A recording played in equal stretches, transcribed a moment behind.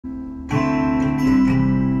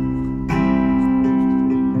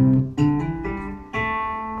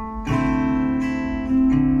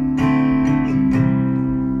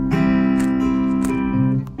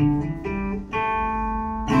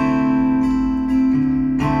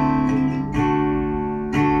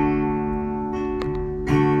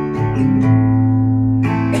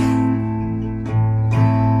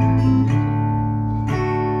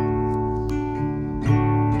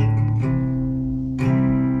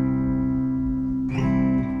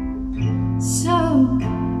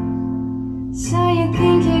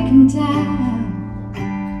tell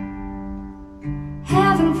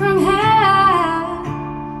heaven from hell,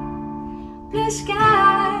 blue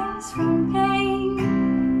skies from pain.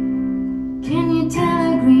 Can you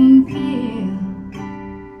tell a green field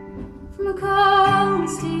from a cold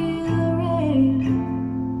steel rail?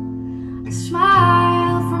 A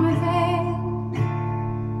smile from a veil.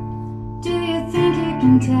 Do you think you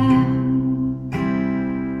can tell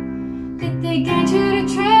that they get you to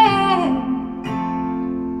tread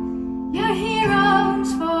your heroes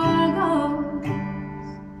for gold,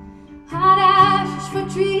 hot ashes for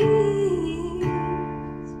trees,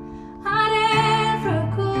 hot air for a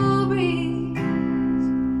cool breeze,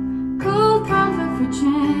 cool comfort for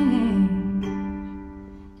change?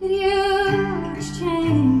 Did you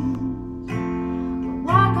exchange a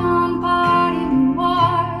walk-on party in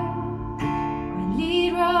war, or a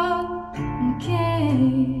lead role in a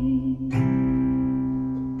cage?